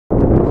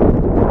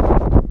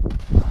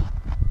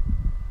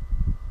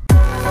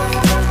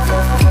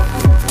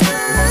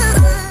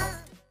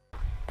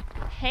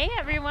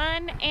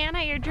everyone,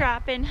 Anna, your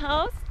drop-in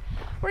host.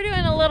 We're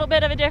doing a little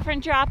bit of a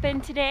different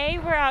drop-in today.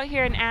 We're out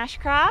here in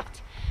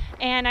Ashcroft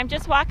and I'm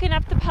just walking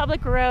up the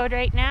public road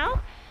right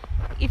now.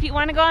 If you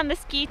want to go on the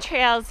ski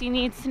trails, you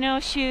need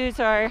snowshoes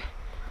or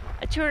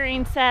a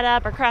touring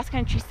setup or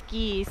cross-country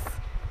skis.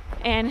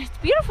 And it's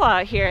beautiful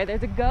out here.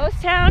 There's a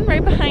ghost town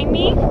right behind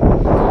me. If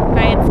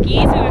I had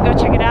skis, we would go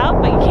check it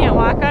out, but you can't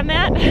walk on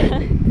that.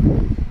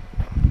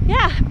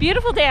 Yeah,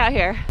 beautiful day out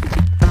here.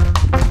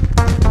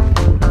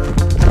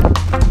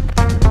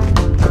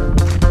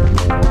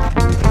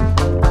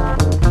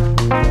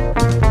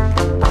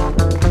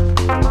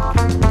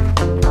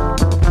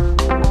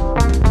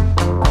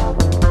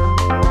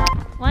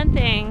 One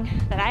thing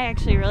that I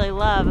actually really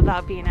love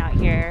about being out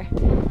here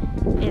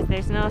is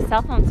there's no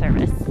cell phone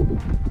service.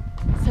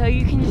 So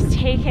you can just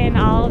take in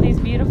all of these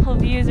beautiful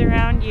views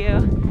around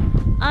you,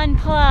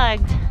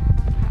 unplugged.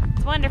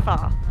 It's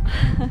wonderful.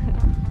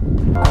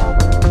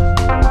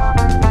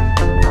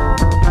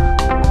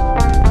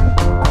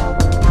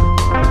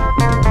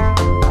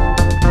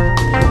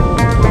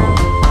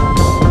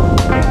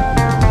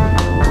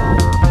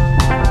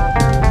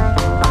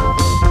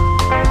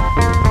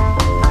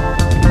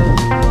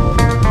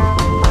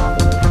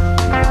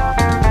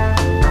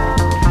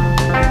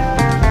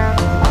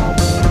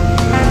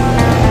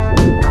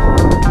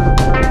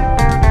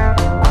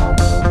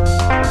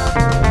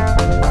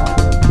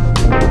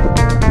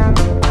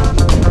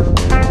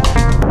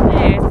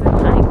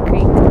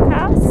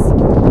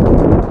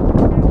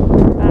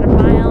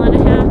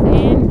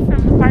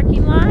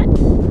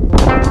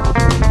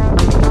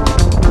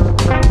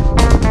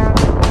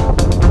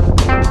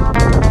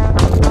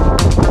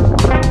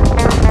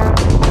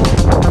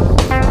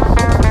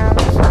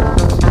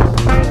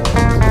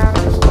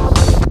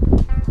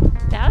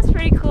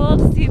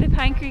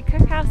 Pine Creek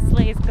Cookhouse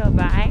sleighs go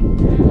by.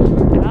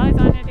 I've always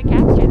wanted to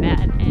capture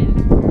that, and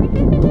we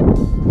did it.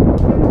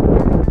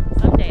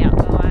 Someday I'll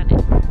go on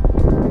it.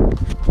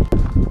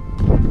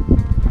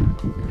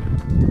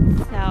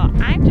 So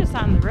I'm just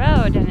on the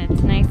road, and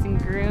it's nice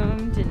and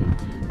groomed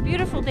and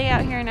beautiful day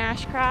out here in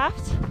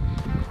Ashcroft.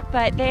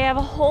 But they have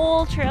a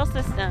whole trail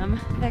system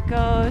that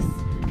goes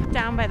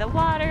down by the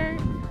water,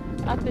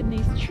 up in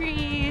these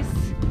trees.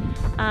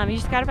 You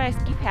just gotta buy a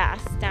ski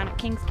pass down at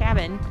King's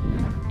Cabin.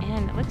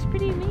 And it looks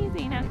pretty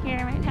amazing out here.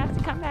 I might have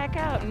to come back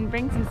out and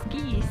bring some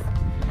skis.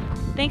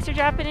 Thanks for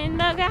dropping in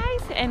though,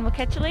 guys, and we'll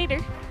catch you later.